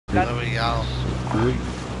There we go. Sweet.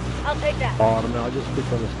 I'll take that. Oh, I don't know, I just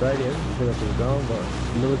clicked on the stadium. I think that's where we're going, but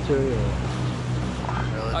military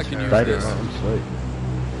or... I can use Stadium, this. right, I'm sweet.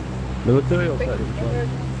 Military or stadium? Which one?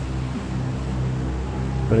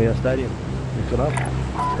 Running our stadium. Mix it up.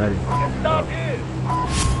 Stadium. Stop here!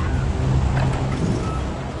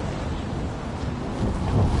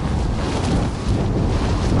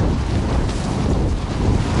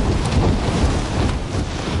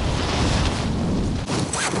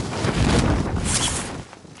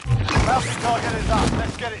 Bounty target is up.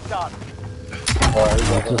 Let's get it done.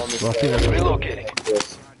 Relocating.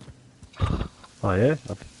 Oh yeah?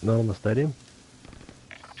 Not on the stadium?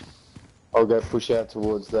 I'll go push out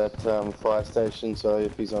towards that fire station, so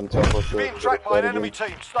if he's on top of Being tracked by an enemy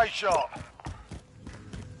team. Stay sharp.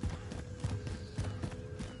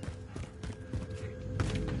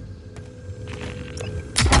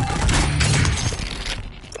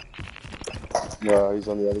 No, he's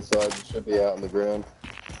on the other side. He should be out on the ground.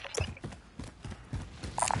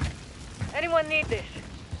 Anyone need this?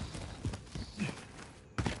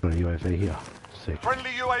 Got a UAV here. Sick. Friendly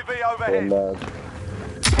UAV overhead. And, oh,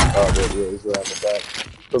 there he's around the back.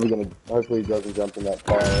 Probably gonna, hopefully he doesn't jump in that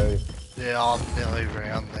fire. Yeah, I'm nearly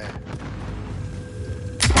around there.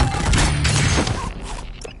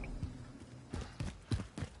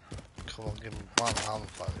 Come on, give me one arm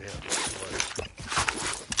fight here.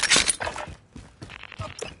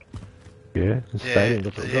 Yeah, the stadium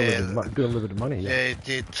got a little bit of money. Yeah, he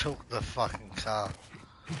did. Took the fucking car.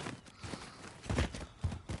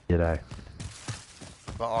 G'day.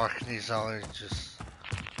 But I reckon he's only just...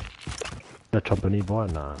 That chopper nearby?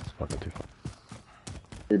 Nah, it's fucking too far.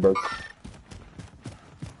 He broke.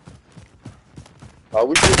 Oh,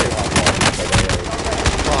 we should be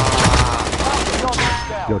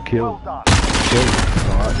Got killed. Well done.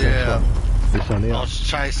 Alright, Yeah. This one I here. was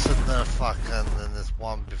chasing the fucking... And there's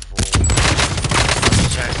one before. I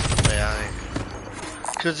was chasing the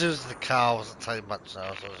bounty. Because it was the car, I wasn't taking much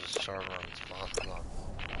notice. I was just trying to run as fast as I could.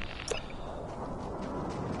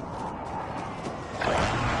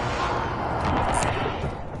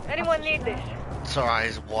 Anyone need this? It's alright,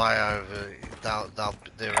 he's way over.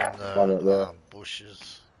 They're in One up there. the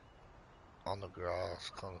bushes. On the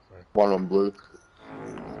grass, kind of thing. one on blue.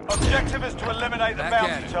 Objective is to eliminate the Back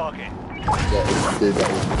bounty at it. target. Yeah, dude,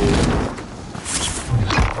 that was blue.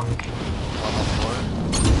 One on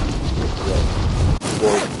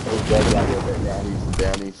Well, he's right out there now. He's the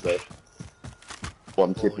bounty, so. Well,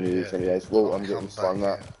 I'm tipping yeah. this anyways. Well, I'm I'll getting come slung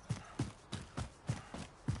back, up.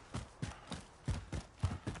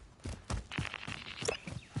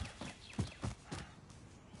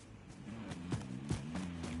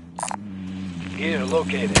 Here,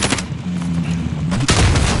 located.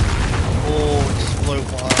 Oh, just blew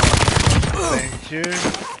one. Thank you.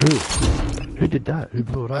 Who did that? Who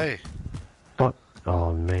blew it up? Hey, What?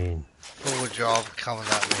 Oh man. full job coming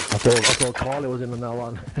at me. I thought Kylie was in on that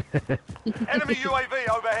one. Enemy UAV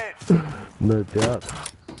overhead. No doubt.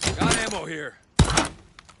 Got ammo here.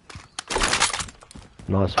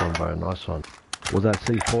 Nice one, bro. Nice one. Was that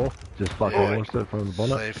C4? Just fucking Yeah. launched it from the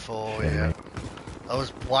bonnet? C4, Yeah, yeah. mate. That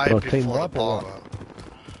was way Oh, team before the wipe or what? bomber.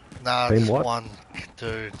 Nah, Team just what? one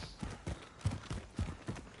dude.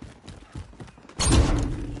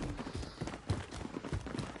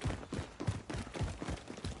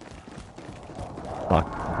 Fuck.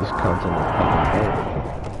 This cunt's on the fucking hole.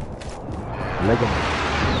 Leg him.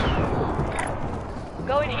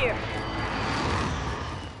 Go in here.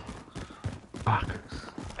 Fuck.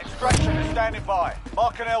 Extraction is standing by.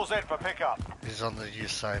 Mark an LZ for pickup. He's on the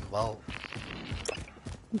Usain Bolt.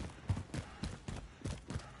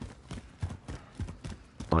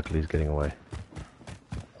 Luckily he's getting away.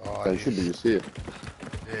 Oh, So he should be just here.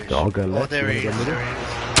 yeah, I'll go Oh, left. there You he wanna is, go there middle? he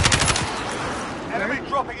is. Enemy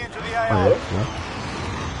dropping into the Oh AR. yeah? No?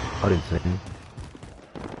 I didn't see him.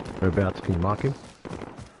 Whereabouts? Can you mark him?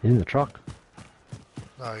 He's in the truck.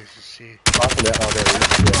 No, he's just here. Marking out. Oh, there he is.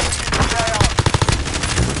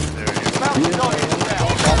 There he is. Bounty target is down.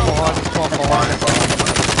 One behind us.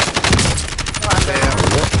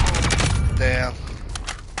 Down.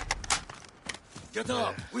 Get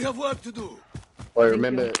up. We have work to do. Well,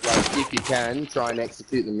 remember, like, if you can, try and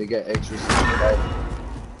execute them, you get extra stuff.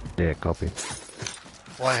 Yeah, copy.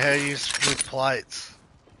 Why, how you with plates?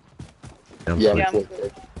 Yeah, Yeah.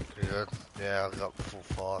 Good. Yeah, I've got full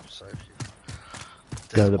 5, so...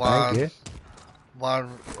 Go to the one, bank, yeah?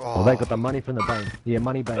 One... Oh, they got the money from the bank. Yeah,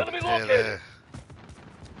 money bank. Yeah, there.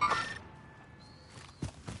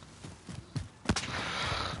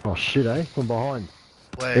 Oh shit, eh? From behind.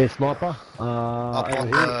 Where? There, sniper. Up Over on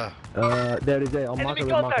here. the... There it is there. I'll mark it,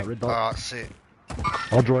 red mark it, red dot. Alright, sit.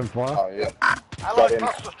 I'll draw him fire. Oh, yeah. Allied him.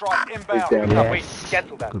 cluster strike He's inbound. down. Yeah. Wait,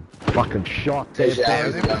 cancel that. Good fucking shot there, He's down.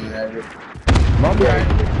 boys. He's down there. Mum,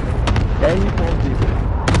 Yeah. and you paused it.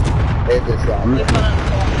 Head this up.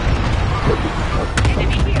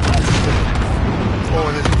 Oh,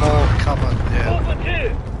 there's more coming. Yeah, Over two.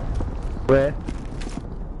 Where?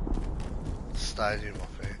 stadium, I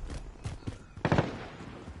think.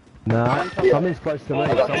 Nah, something's close to me.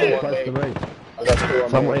 Something's close to me. I got two on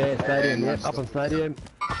Somewhere, me. yeah, stadium, And yeah, up on stadium.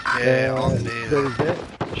 Yeah, I'm near there. Who's there?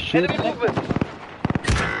 Shit. Enemy movement.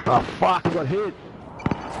 Oh, fuck, I got hit.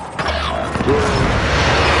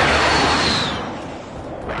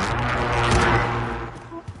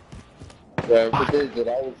 Yeah, if it is that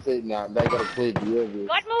I was sitting there, they got a clear view of you.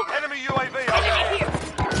 Light movement. Enemy UAV Enemy overhead.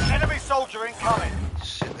 here. Enemy soldier incoming.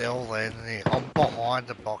 Shit, they're all landing here. I'm behind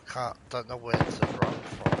the but don't know where to run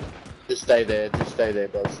from. Just stay there,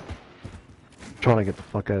 boss. Trying to get the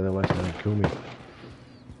fuck out of their way so they don't kill me.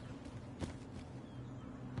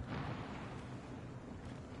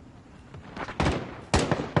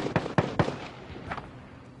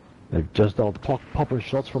 They've just all popping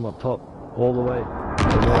shots from up top, all the way.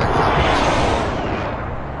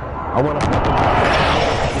 I want to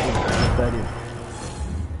fucking stadium.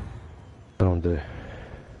 I don't do.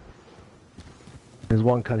 There's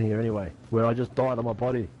one cut here anyway, where I just died on my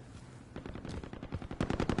body.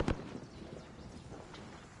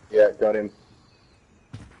 Yeah, got him.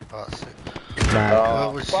 Oh, shit. Nah.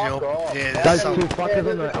 Where was fuck your... off. Yeah, Those there's two some... fuckers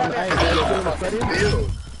on the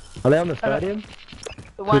stadium? Are they on the stadium?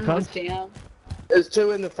 The one Who was comes? down. There's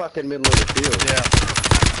two in the fucking middle of the field. Yeah.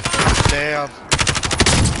 Down.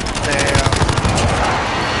 Down.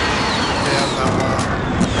 Down,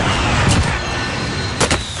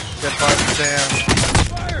 they're both down.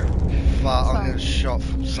 Fuck, I'm getting shot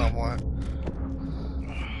from somewhere.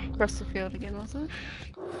 Across the field again, was it?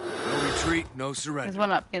 No retreat, no There's surrender.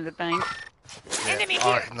 one up near the bank. Enemy I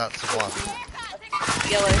here. reckon that's the one.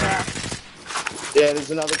 Yellow house. Yeah,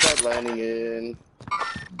 there's another guy landing in.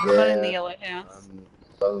 There's one in the yellow house.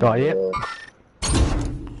 Oh, yeah. Oh,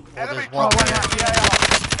 Enemy there's one dropping there.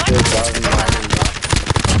 in the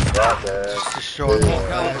Right there. Just destroyed one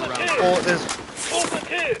there. Oh, there's... Over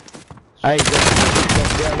two. Hey,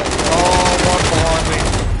 Oh, one behind me.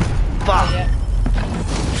 Fuck. Yeah.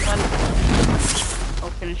 One.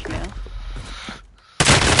 I'll finish now.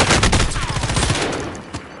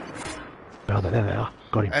 oh, there they are.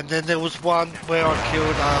 Got him. And then there was one where I killed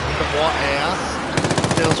the White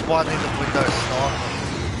House. There was one in the window sniper.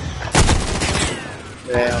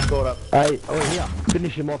 Yeah, I caught up. Hey, oh here.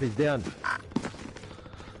 Finish him off, he's down.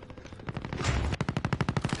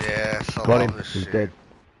 Yeah, so Got long him, as he's shit. dead.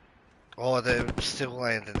 Oh, they're still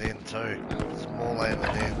landing in too. There's more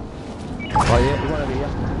landing in. Oh yeah, there's one over here.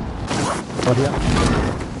 Right here.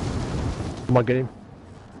 Come on, get him.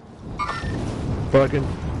 Broken.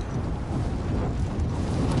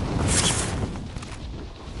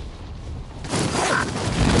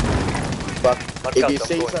 But if you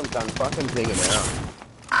see some gun, fucking ping him out.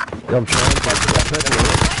 Yeah, I'm trying to. Got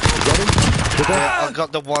him? Took Yeah, off? I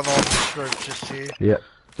got the one on the street just here. Yeah,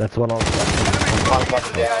 that's one I was. One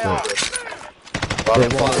fucking down. Yeah, One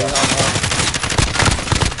one fucking down.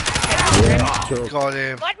 Yeah, sure. Got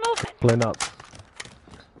him. Light movement. Clean up.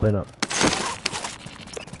 Clean up.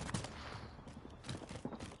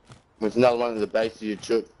 There's another one in the base of your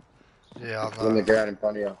chook Yeah, I on the know. ground in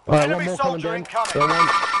front of you. Alright, Enemy one more coming soldier down. incoming. That one,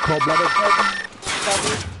 cold blooded.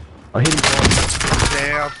 I hit him twice.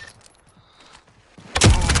 Down.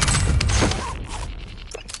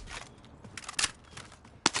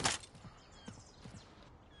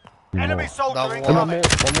 Enemy soldier Another And one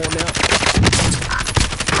incoming. more now.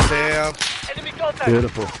 Down. Enemy contact.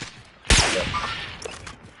 Beautiful.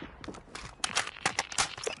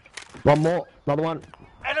 One more, another one.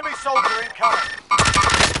 Enemy soldier incoming.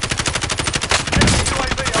 Enemy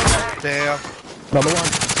UAV overhead. Down. Another one.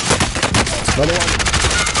 Another one.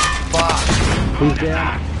 Fuck. He's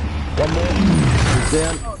down. One more. He's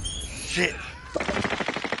down. Shit.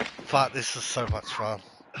 Fuck, this is so much fun.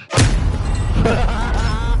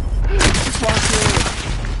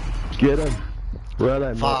 Get him. Where are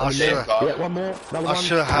they? Fuck, I mate? should've- Yeah, one more. Another I one.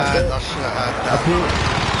 should have had Up that. here.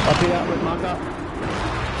 Up here with Manga.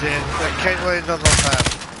 Then they can't land on that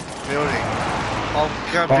building. I'm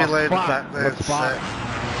gonna be landing fuck. back there in a Let's fuck. sec.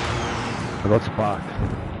 I got spark.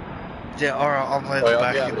 Yeah, alright, I'm landing Wait, I'll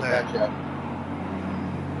back be able in to there. catch you.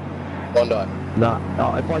 Bondi. Nah,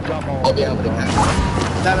 no, if I jump, I'll be able to catch you.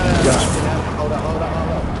 No. Yeah. Hold up.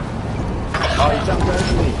 Oh, you jumped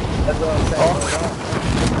over me. That's what I'm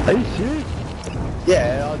saying. Are you serious?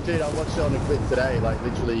 Yeah, oh, dude, I watched it on the clip today. Like,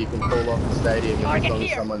 literally, you can fall off the stadium and as Target long as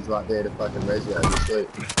here. someone's right there to fucking res you as you sleep.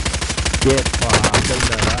 Yeah, fuck, I didn't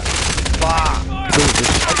know that. Fuck! I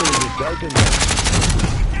thought he was joking, man.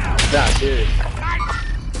 Nah, serious.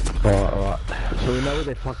 Alright. So we know where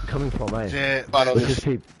they're fucking coming from, eh? Yeah, Right on Let's the, just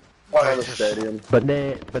keep... right on the stadium. But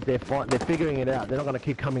they're figuring it out. They're not gonna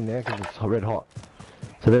keep coming there because it's red hot.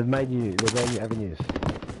 So they've made new avenues.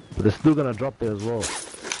 But they're still gonna drop there as well.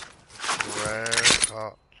 red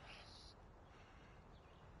hot.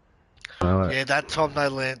 Alright. Yeah, that time they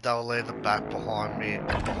were landing back behind me,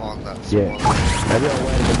 behind that Yeah. spawn. Maybe I'll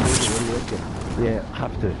wait a bit. What do you reckon? Yeah,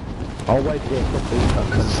 have to. I'll wait there. Stop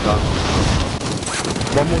these stuff.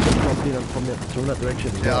 One more just dropped in from that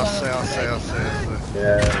direction. Yeah, I'll see.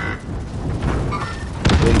 Yeah.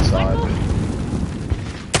 Inside.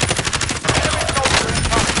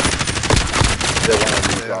 They're one on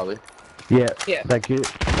you, Charlie. Yeah. Yeah. Thank you. Me.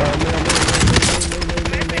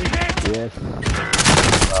 Yes.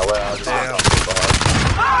 Where are Damn.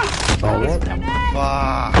 Oh, what?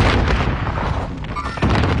 Fuck!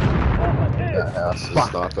 That house is a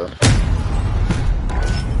sniper.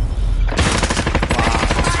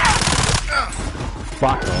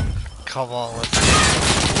 Fuck off. Come on, let's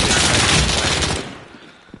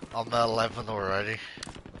I'm at 11 already.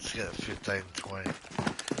 Let's get 15, 20.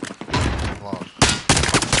 Come on.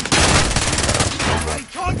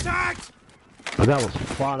 Contact! But that was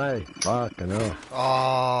fun, eh? Fucking hell.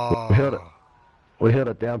 Oh. We held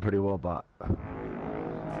it down pretty well, but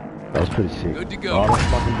that was pretty sick. Good to go. Oh, let's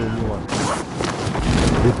fucking do a new one.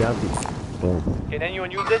 Big bounty. Boom. Can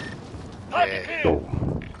anyone use it? Target Yeah. here.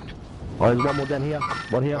 Oh, there's one more down here.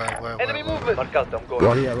 One here. Enemy movement. Mark out, I'm going.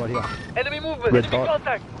 Right here. Enemy movement. Red Enemy dot.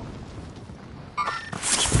 contact.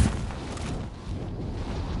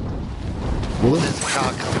 Oh, there's a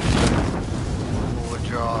car coming through. Forward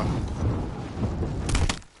drive.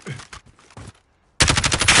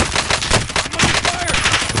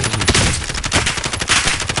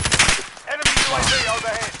 Enemy UAV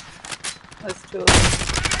overhead. Let's do it.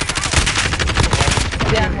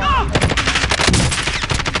 Down one.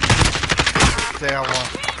 Down one.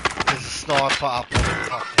 There's a sniper up on the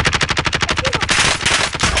top.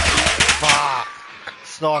 Fuck!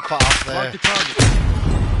 Sniper up there. Mark the target.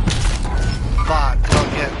 Fuck, did I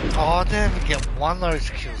get... Oh, I didn't even get one of those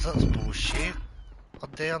kills. That's bullshit.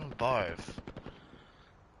 I'm down both.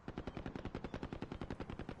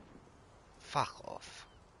 Fuck off.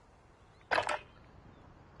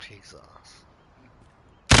 Pig's ass.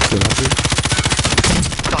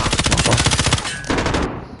 Fuck.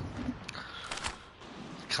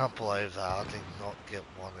 Can't believe that I did not get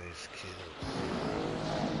one of these kills.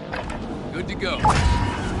 Good to go.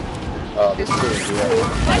 Oh, this is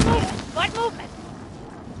yeah. Light movement.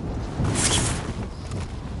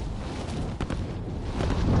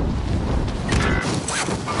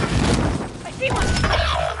 I see one.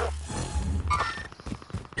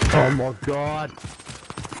 Oh my god.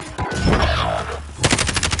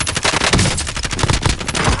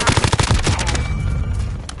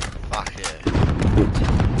 Fuck yeah.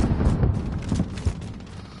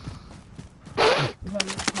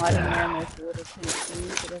 Hiding around those water tank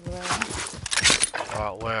things, whatever they are.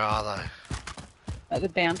 Alright, where are they? Like the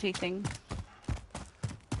bounty thing.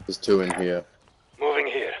 There's two in here. Moving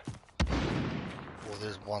here. Well,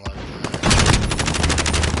 there's one over there.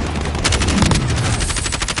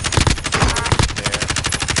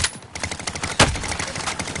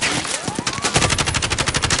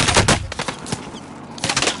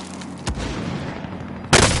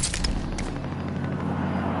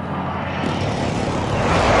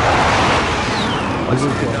 I just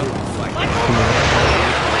got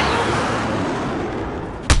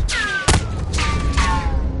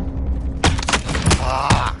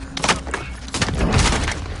Ah!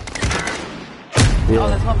 Oh,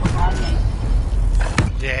 there's one behind me.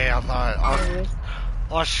 Yeah, I know. There it is.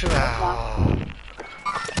 I should have.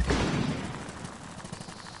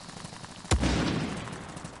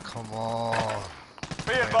 Come on.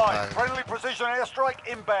 Be advised, friendly precision airstrike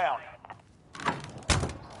inbound.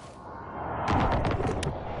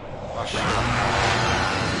 I should have.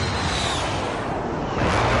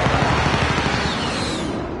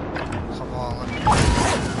 Come on, let me.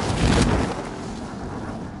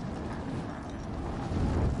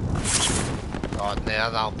 Right, now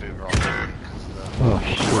they'll be right. Oh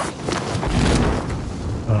shit.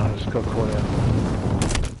 Oh, I just got caught out.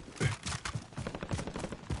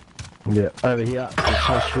 Yeah, over here. There's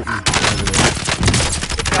some shooting over there.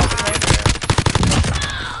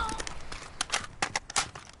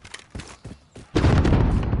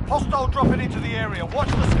 Hostile dropping into the area. Watch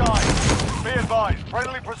the skies. Be advised,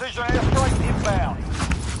 friendly precision airstrike inbound.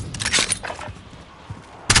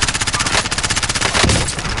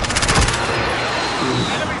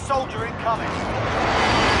 Enemy soldier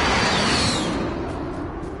incoming.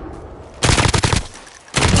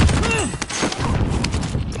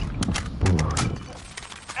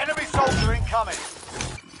 Enemy soldier incoming.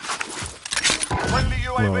 Friendly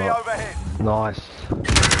UAV Alright. overhead. Nice.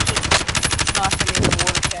 Sniper near the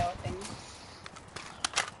water tower thing.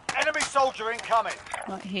 Enemy soldier incoming.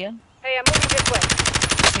 Right here. Hey, I'm moving this way.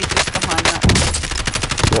 He's just behind that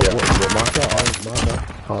What marker? Marker.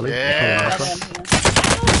 Harley? Yeah. one.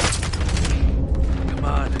 Come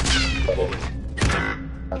on.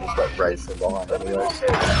 I just got racing behind anyway. There's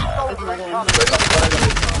another one.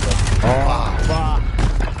 Oh, fuck.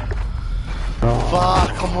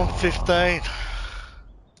 Fuck, I'm on 15.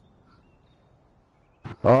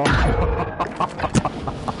 Oh.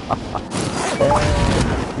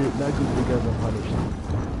 Dude, no good to go unpunished.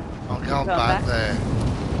 I'm going Going back back? there.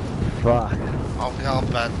 Fuck. I'm going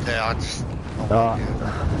back there. I just.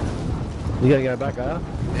 You gotta go back, are you?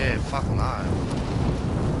 Yeah, fuck no.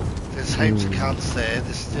 There's heaps of cunts there.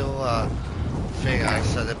 There's still a thing,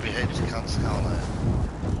 so there'll be heaps of cunts going there.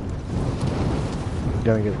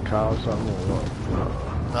 Gonna get a car or something or what?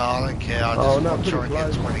 No, I don't care. I just Oh, no, want to try and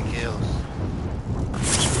pretty get close. 20 kills.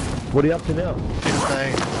 What are you up to now?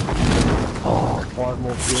 15. Oh, 5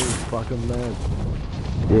 more kills, fucking man.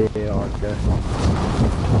 Yeah, alright, go.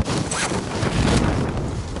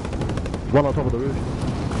 One on top of the roof.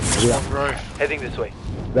 Yeah, On roof. Heading this way.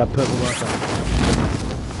 that purple marker.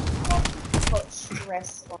 Put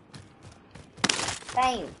stress on.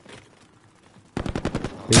 Same.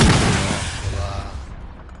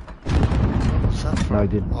 What's that from? No, I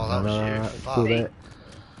didn't. Oh, that was you. Still Fuck. there.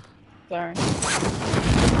 Sorry.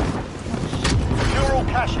 Secure all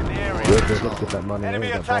cash in the area. Good, good, let's get that money. Enemy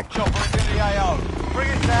There, attack that chopper is in the AO. Bring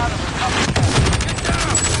it down and recover cash.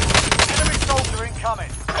 Enemy soldier incoming.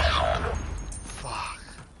 Fuck.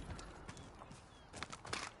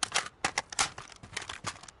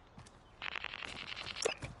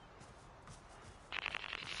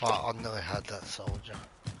 Fuck, I nearly had that soldier.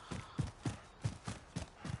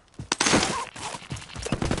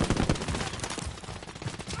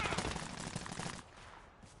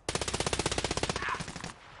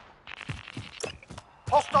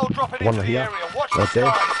 Hostile dropping One into the here. area. Watch Right the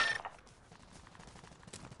there. skies.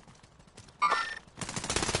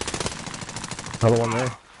 Another one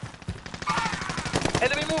there.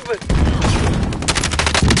 Enemy movement.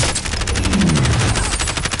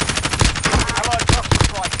 Allied cluster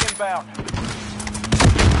strike inbound.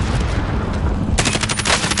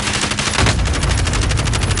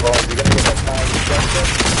 Oh, you're gonna get that car in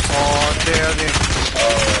Oh, down him.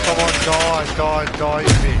 Come on, die,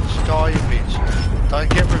 you bitch. Don't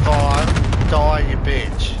get revived. Die, you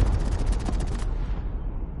bitch.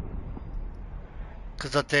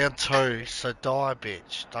 Because I'm down 2, so die,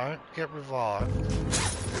 bitch. Don't get revived.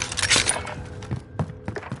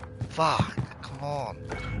 Fuck, come on.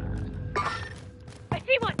 I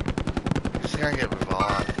see one. He's gonna get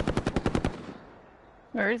revived.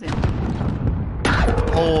 Where is he?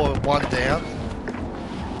 Oh, one down.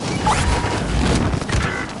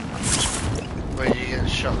 Where you get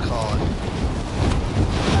shot hard.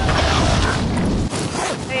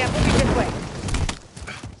 Hey, I'm moving this way.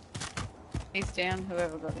 He's down,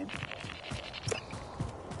 whoever got him.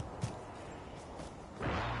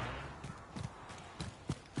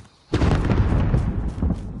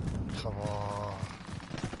 Come on.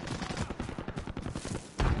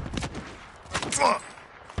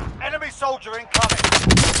 Enemy soldier incoming.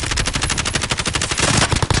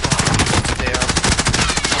 Down.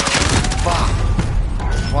 Fuck.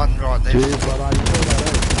 One right there. Jeez, but I saw that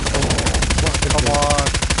out. Come on.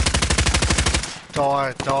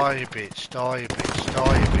 Die, you bitch. Die, you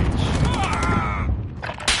bitch.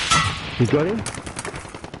 You got him?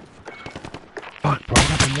 Fuck, bro,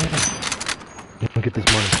 nothing there. You get this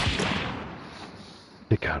money.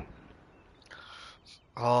 You can't.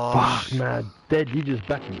 Oh, Fuck, man. Dead, you just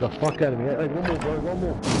backed the fuck out of me. Hey, one more, bro, one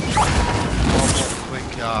more. one more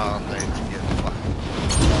quick, I need to get fucking.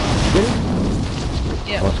 Get him?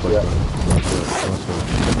 Yeah, Nice work, bro. Nice work.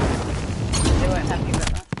 they weren't happy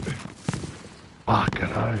about that.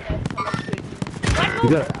 Fucking hell. You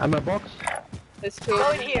got an ammo box? There's two Go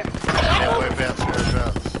of in them. here. Yeah, whereabouts?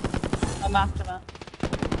 I'm after that.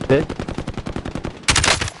 Dead?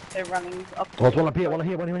 They're running up. Oh, there's one up here, one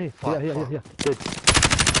here. Fuck, Here. fuck. Dead.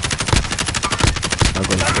 I've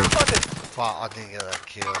got it. Spotted. Fuck, I didn't get that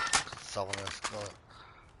kill. Someone else got it.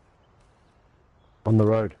 On the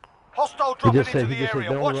road. Hostile He dropping just into said, the area.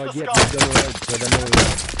 they're on Watch the road. the Yep, skies. they're on the road, so they know where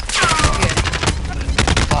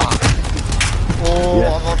Fuck. Oh,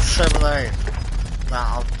 Yeah. I'm on 17.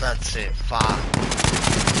 Nah, that's it. Fuck.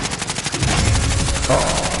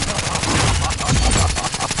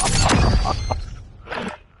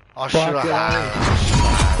 I should have had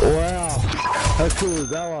it. Wow. How cool was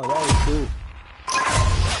that one? That was cool.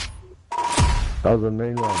 That was a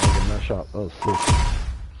mean one. That was a mash up. That was sick.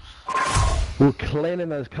 We're cleaning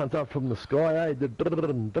those cunts up from the sky, eh? That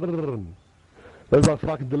was like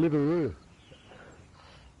fucking Deliveroo.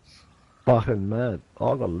 Fucking mad. I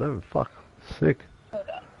got 11. Fuck. Sick.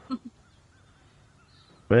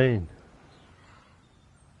 Mean.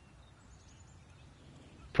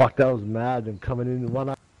 Fuck, that was mad. And coming in one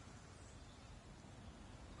up.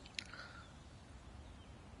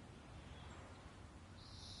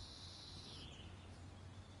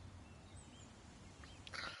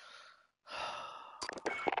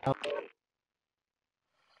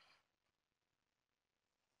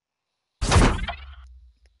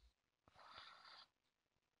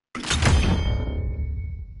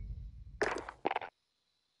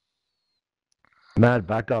 Mad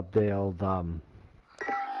back up there, old bed.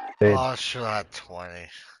 I should have had 20. That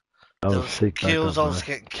There was was sick kills, back I up, was man.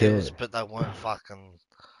 getting kills, Yeah. but they weren't fucking.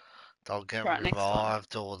 They'll get Right, next one.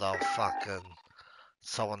 revived or they'll fucking.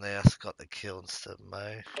 Someone else got the kill instead of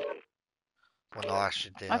me. When I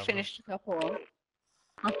actually did. I finished a couple.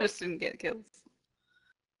 I just didn't get kills.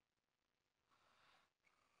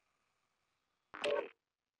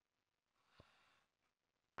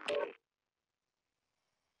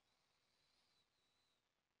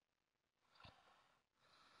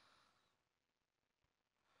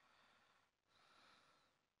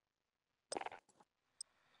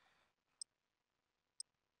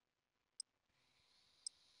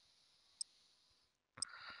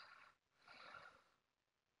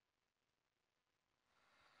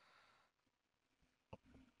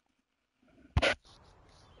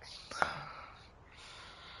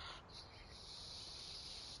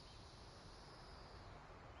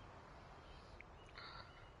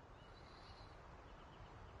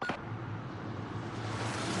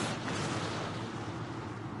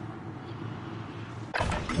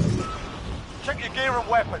 Check your gear and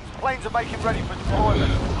weapons. Planes are making ready for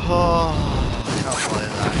deployment. Oh, I can't believe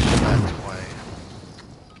that. I should have had 20.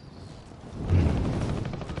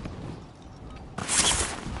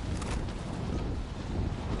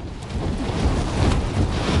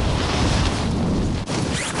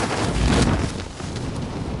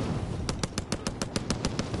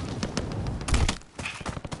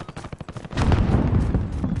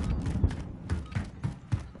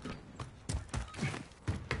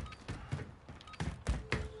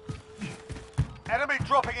 Enemy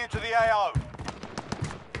dropping into the AO.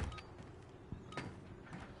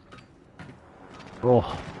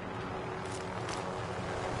 Oh.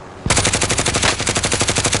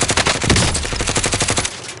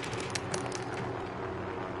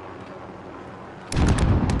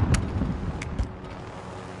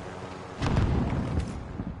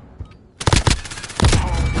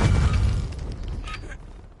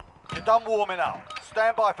 You're done warming up.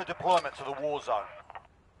 Stand by for deployment to the war zone.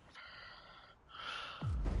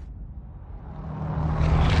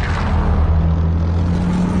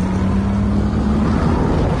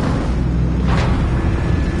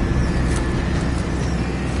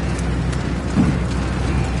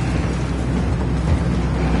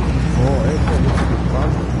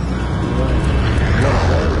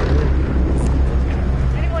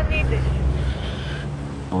 Anyone need this?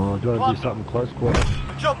 Oh, do you want to do something close quarter?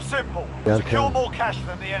 The job's simple. Yeah, Secure okay. more cash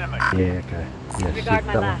than the enemy. Yeah, okay. Yeah, Regard sick,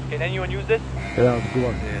 my that last. one. Can anyone use this? Yeah, that was a good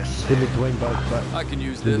one. Yes. In between both, but I can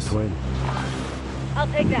use in this. between. I'll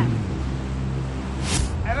take that.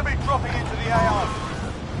 Enemy dropping into the AO.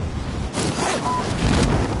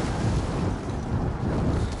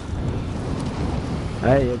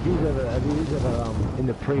 Hey, have you ever in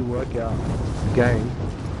the pre-workout game,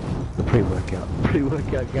 the pre-workout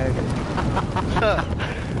game,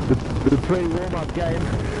 the pre-warm-up game,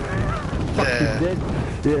 Yeah. dead.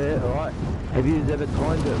 Yeah, alright. Have you ever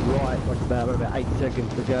timed it right, like about 8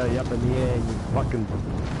 seconds to go up in the air and you fucking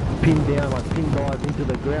pin down, like pin dive into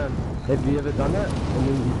the ground? Have you ever done that? And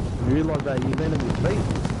then you realise that you land on your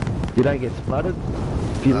feet, you don't get splattered.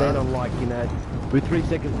 If you land on like, with 3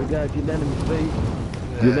 seconds to go, if you land on your feet,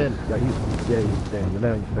 you land, you land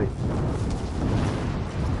on your feet.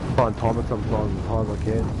 Try and time it sometimes as high as I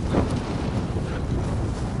can.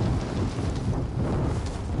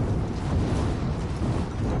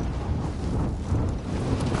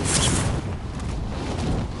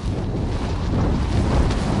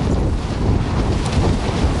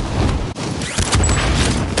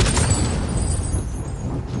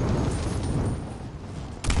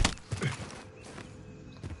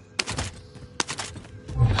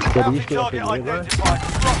 Yeah, but you Bounty still up in target there, bro?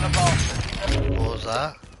 identified. Drop the bastard. Was was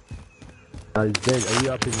that? He's dead. Are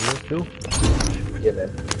you up in the roof still? Yeah,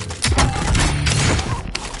 man.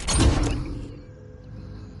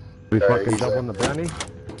 We Sorry, fucking he's jump on the bounty?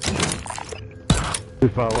 Too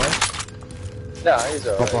far away? No, he's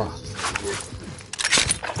alright. Papa.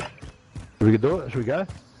 Should we do it? Should we go?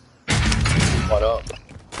 Why not?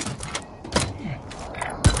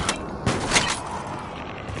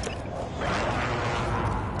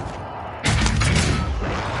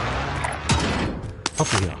 Up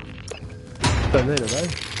here. Don't need it,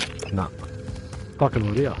 eh? Nah. Fucking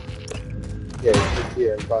all here. Yeah, he's just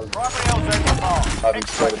here in front. Primary LZ to mark. I've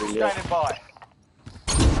Extract exploded him, yeah. standing by.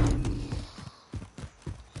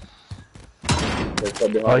 They're so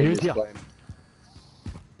behind Oh, me, he's just here. playing.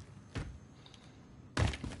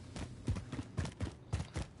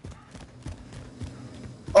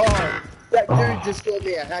 Oh, that dude just called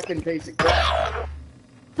me a hacking piece of crap.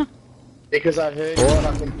 Because I heard him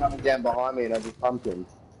fucking coming down behind me and I just pumped him.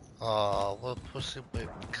 Oh, what a pussy we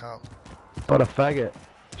can't. What a faggot.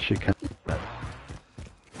 Shit, cunt. It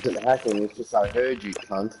wasn't hacking, it's just I heard you,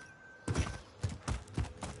 cunt.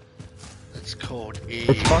 It's called E.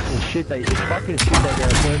 It's fucking shit. It's fucking shit that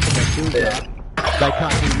they're person that kills Yeah. They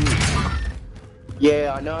can't hear you.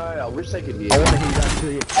 Yeah, I know, I wish they could hear. I want to hear that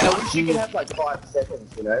too. And I wish you could have like 5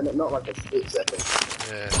 seconds, you know, not like a split second.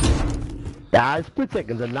 Yeah. Nah, a split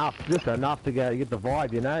second's enough. Just enough to get the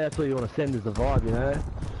vibe, you know? That's all you want to send is the vibe, you know?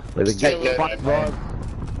 Like the Take get it, fucked man. vibe.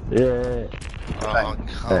 Yeah. Oh,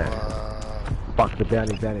 come on. Fuck the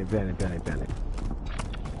bounty.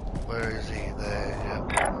 Where is he? There,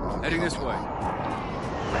 yep. Oh, Heading this come way. on.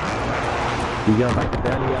 You gonna make the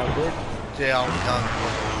bounty out of it? Yeah, I'm done.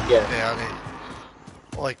 Yeah. Down here.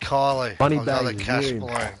 Oi, Kylie. Money I've got a bag is cash weird.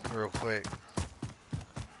 balloon, real quick.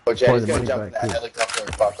 Well, Jay, he's the gonna money jump in back, that too. helicopter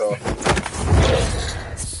and fuck off.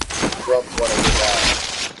 Rob's one of the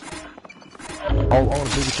I want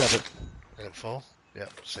to booby trap it. Is it full?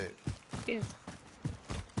 Yep, see it. Yes.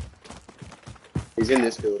 He's in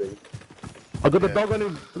this building. I got the Yeah. dog on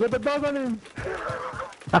him.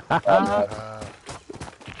 Oh, no.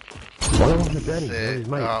 Why do I want the bounty? See Where's it. his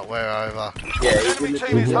mate? Alright, we're over. Yeah, he's in Enemy this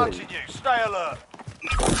team is building. hunting you. Stay alert.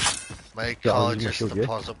 Make Yeah, Kylie I'm just sure, yeah.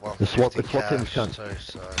 deposit The SWAT 150 team's cash come. too,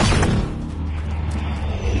 so...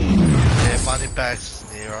 Yeah, money bags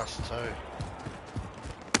near us too.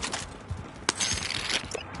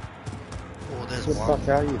 Oh, there's What the one. fuck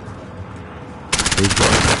are you?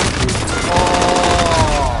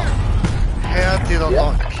 Oh! How did I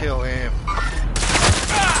not kill him?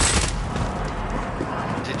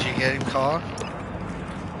 Did you get him, Kyle?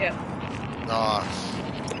 Yep. Nice.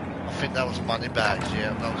 I think that was money bags,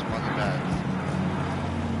 yeah, that was money bags.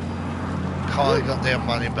 Kyle got their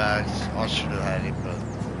money bags. I should have had him, but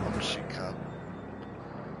I'm a shit cunt.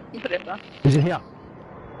 Whatever. He's in here.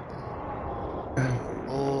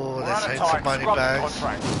 Oh, We're there's out of heaps of time. money Scrub the bags.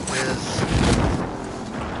 contract.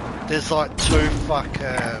 There's like 2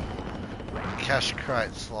 fucking cash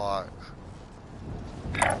crates, like.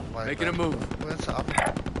 Making a move. Where's up?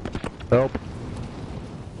 Help.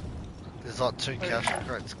 There's like 2 cash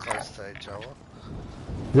crates close to each other.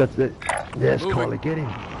 That's it. Yes, Moving. Kylie, get him.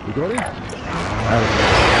 You got him?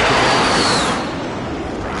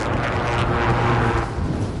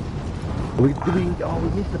 We missed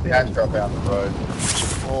the Catch bounty. drop out the road.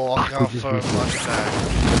 Oh, I'm Fuck, going we just for a missed money bag.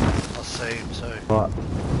 I see him too. Right.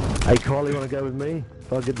 Hey, Kylie, wanna go with me?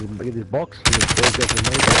 If I get this box, and then go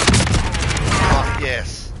for me. Oh,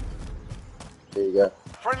 yes. There you go.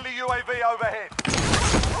 Friendly UAV overhead.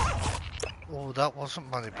 Oh, that wasn't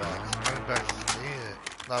money bags. Money bags is here.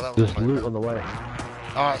 No, that was Just money loot bags. on the way.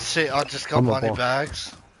 Alright, see, I just got I'm a money boss.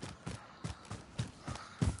 bags.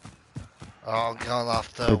 Oh, I'm going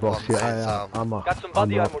after Hey, one boss, of these, yeah, I'm Got some I'm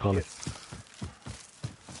body right, armor Kylie. here.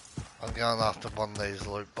 I'm going after one of these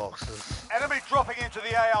loot boxes. Enemy dropping into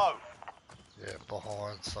the AO. Yeah,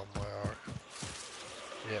 behind somewhere.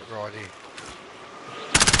 Yeah, righty.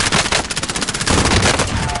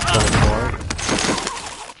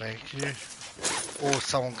 Thank you. Oh,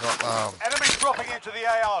 someone got, Enemy dropping into the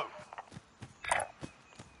AO.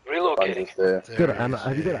 Relocating. Bunches there. there Got an he ammo, is,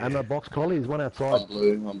 have you got an yeah. ammo box, Kylie? There's one outside.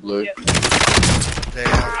 I'm blue. Yep. Down,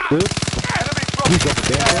 Good. Enemy You dropping got into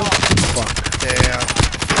the the down AO. Fuck. down.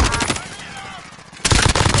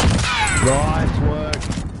 Nice work.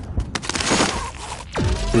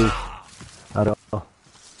 Dude. I don't know.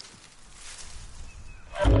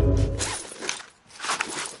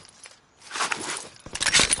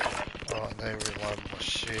 Oh, they reload my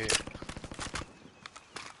shit.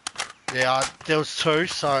 Yeah, there was 2,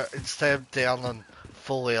 so instead of downing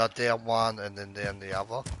fully, I down one and then down the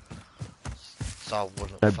other. So I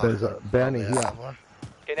wouldn't There's a fucking bounty run here. out of ammo.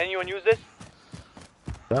 Can anyone use this?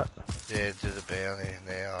 That. Yeah, do the bounty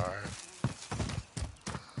now, alright.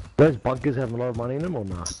 Those bunkers have a lot of money in them or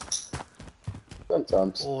not?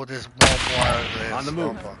 Sometimes. Oh, there's one more over there. On the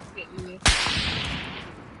move.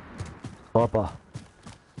 Sniper. Sniper.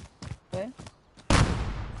 Where?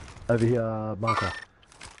 Over here, marker.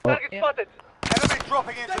 Target Yep. spotted. Enemy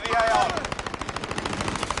dropping into the AO.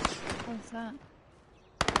 What's that?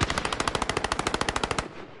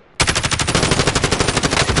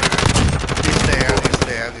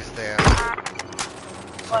 He's down.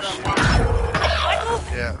 What on one?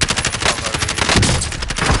 Yeah.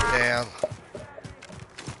 Down.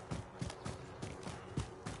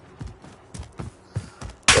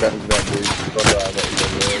 What happens about dude? He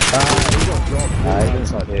got dropped.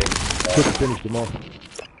 He's not here. Just finished him off.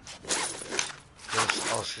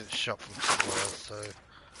 I was getting shot from somewhere else, so.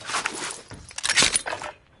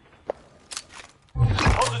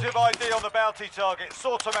 Positive ID on the bounty target.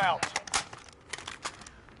 Sort them out.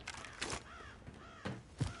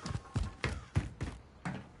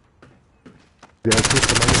 Yeah, push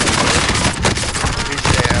the money. He's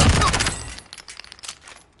down.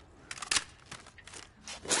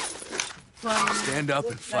 One. Stand up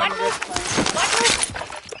and No, fight. the red plane.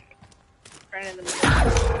 Right in the middle.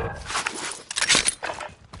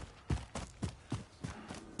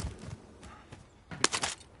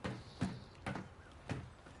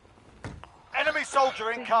 Enemy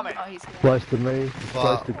soldier incoming. Oh, he's here. Close to me,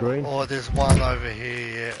 close to green. Oh, there's one over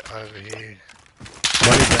here, yeah, over here.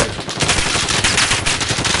 Money bag.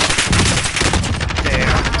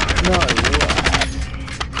 Down. No way.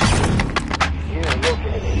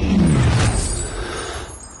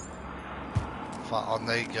 Fuck, I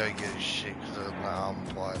need to go get his shit because of my arm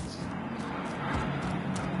plates.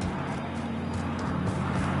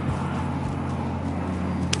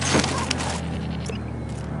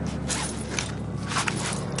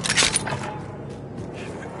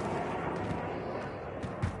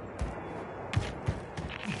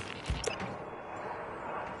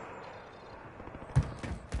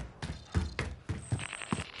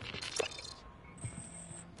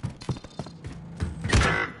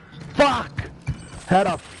 Fuck! How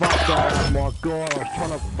the fuck that? Oh my god, I was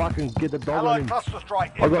trying to fucking get the dog on Allied him. cluster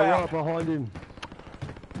strike I got inbound. right behind him.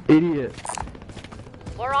 Idiot.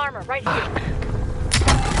 More armor, right here.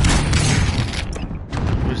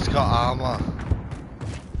 Who's got armor?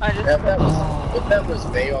 I just If that was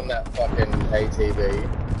me on that fucking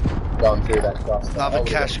ATV going through that cluster. I Another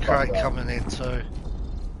would've cash got crate fucked up. coming in too.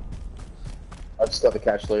 I just got the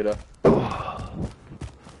cash leader. I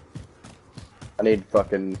need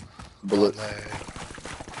fucking bullets.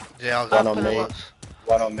 Yeah, I got One on me. bullets.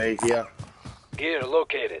 One on me here. Gear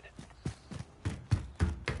located.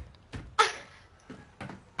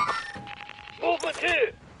 Movement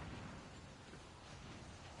here.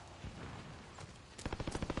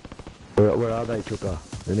 Where are they, Chuka?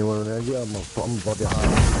 Anyone around you? I'm above your heart.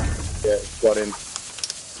 Yeah, got him.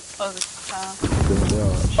 oh, this car.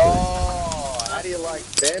 Oh, how do you like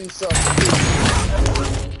them sausages?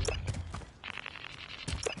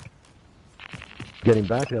 Get him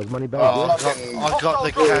back, there's money back. Oh, Yeah. I got the Hostile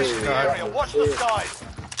dropping cash into the area. crate. Watch the skies.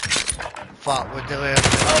 Fuck, we're doing it.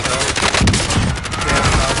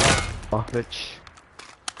 Oh, bitch.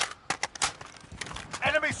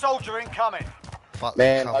 Enemy soldier incoming. Fuck,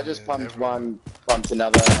 Man, coming I just in pumped everywhere. one, pumped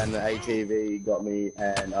another, and the ATV got me,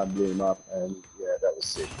 and I blew him up, and yeah, that was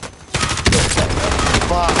sick.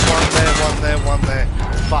 Fuck, one there.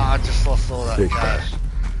 Fuck, I just lost all that Big cash.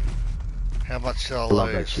 How much did I I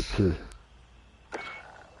love that lose? shit too.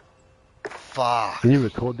 Fuck. Can you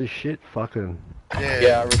record this shit? Fucking.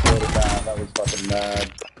 Yeah, I recorded that. That was fucking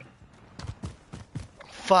mad.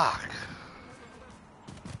 Fuck.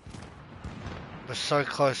 We're so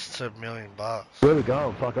close to $1 million. Where we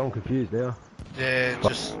going? Fuck, I'm confused now. Yeah,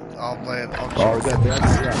 just I'm landing. I'm Oh, trying we to got get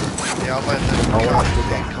down here. yeah, I'm letting Oh, the wow,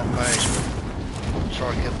 car come back. Try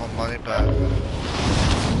and get my money back.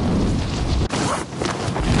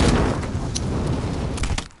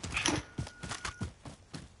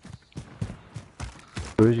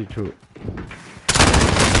 Where is he, True?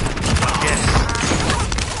 Yes.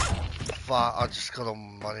 Fuck, I just got all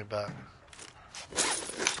my money back.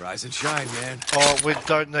 Rise and shine, man. Oh, we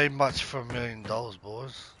don't need much for $1 million,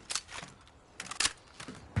 boys.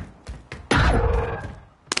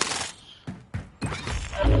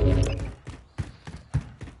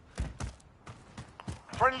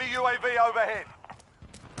 Friendly UAV overhead.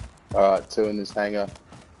 Alright, two in this hangar.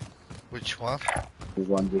 Which one? There's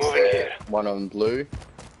one just Moving there. here. One on blue.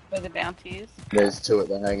 Where the bounty is. There's two at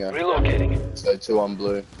the hangar. Relocating. So two on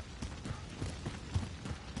blue.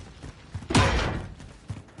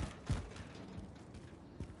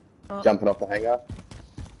 Oh, Jumping off the hangar.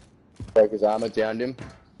 Take his armor, downed him.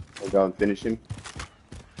 I'll go and finish him.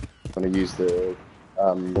 I'm gonna use the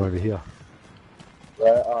Over here.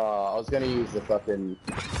 I was gonna use the fucking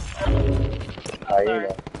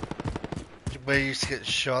hyena. Where you used to get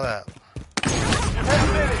shot at.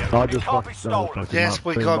 I just Can't be fucked stolen. Yes,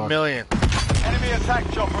 we too got a much. million. Enemy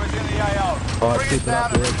attack chopper is in the AO. Alright, Bring keep it it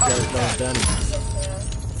up down there. and Let's recover go it. down.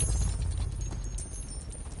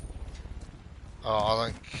 Oh, I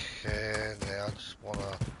don't care now. I just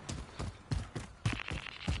wanna.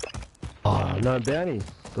 Oh, no bounty.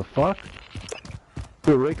 The fuck?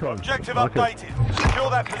 Good recon. Objective Okay. updated. Secure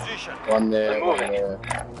that position. One there, I'm one moving. there.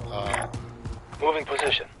 Moving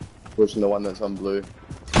position. Pushing the one that's on blue.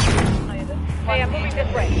 Hey, I'm moving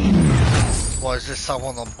this way. What is this?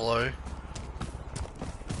 Someone on blue?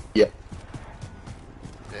 Yeah.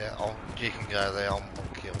 Yeah, you can go there. I'm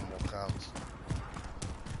gonna kill more guns.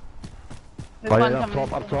 There's Oh, one yeah, up coming top,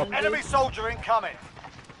 from up top. behind you. Enemy soldier incoming.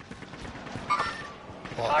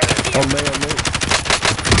 What? On me.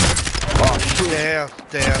 Oh, shit.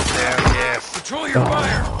 Down, yes. Control your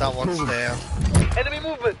fire! That one's down. Enemy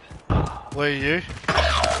movement. Where are you?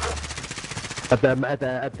 At the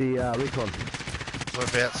recon.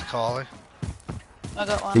 Whereabouts, Kylie? I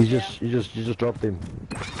got one. You Yeah. just dropped him.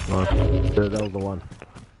 Nice. That was the one.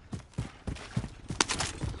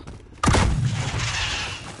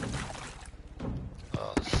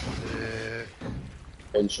 Oh, sick.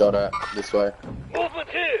 Been shot at this way. Movement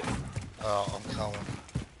here. Oh, I'm coming.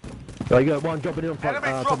 Oh, you got one dropping in on front,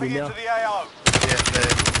 Enemy probably dropping now. into the AO. Yeah,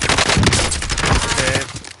 dead.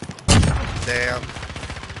 Down.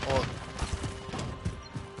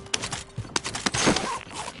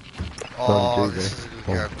 Oh, Dude, this is a good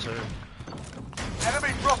gun too.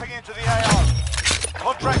 Enemy dropping into the AO.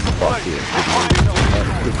 Contract complete.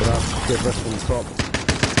 Pick it up, get rest from the top.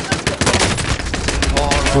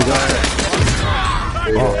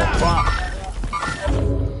 Oh,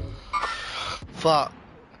 fuck.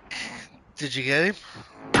 Did you get him?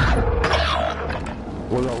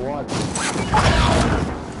 We got one.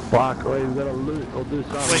 Fuck, we've got to loot or do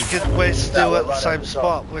something. We're still we're at the right same at the top.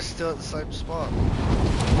 spot. We're still at the same spot.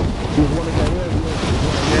 You want to go there?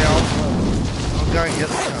 Yeah, I'll go and get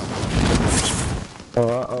the gun.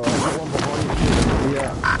 Alright. Got one behind you.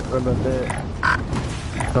 Yeah, remember there.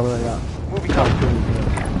 Coming out.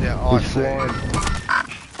 Yeah, I He's see. flying.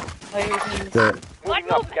 Oh, he was in the There. Moving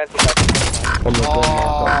up. Cancel that. On the Oh,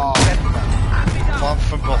 one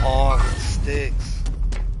from behind with sticks.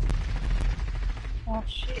 Oh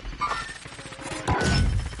shit.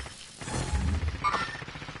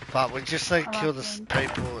 But we just need to kill the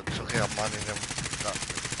people that took our money. Then shot.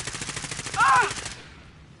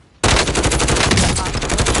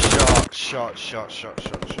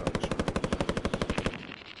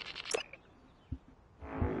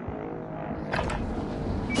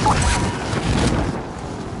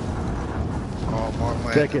 Oh my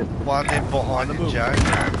man. Second. One in behind you, Joe.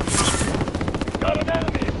 Got an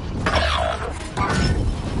enemy.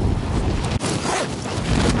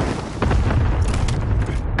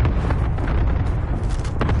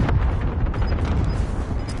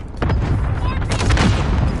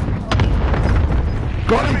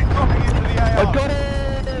 Got him! Enemy dropping into the AO. I got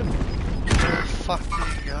him! Where the fuck did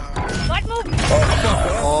he go? What movement?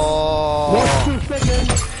 Oh. Watch 2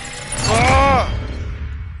 seconds! Oh.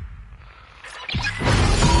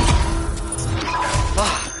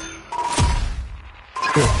 Fuck.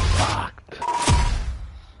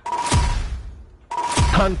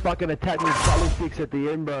 Cunt fucking attacked me with ballistics at the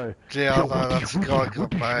end, bro. Yeah, I know, that's a guy got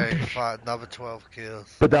banged. Fuck, another 12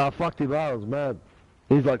 kills. But I fucked him, I was mad.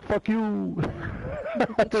 He's like, fuck you!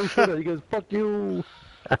 I told him that, he goes, fuck you!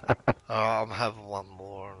 I'm having one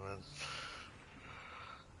more and then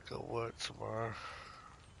go work tomorrow.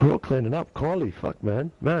 We're all cleaning up, Kylie, fuck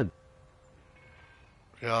man, mad.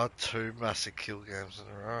 Yeah, I had 2 massive kill games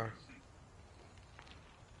in a row.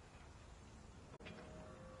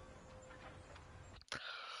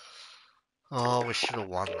 Oh, we should have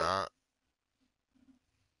won that.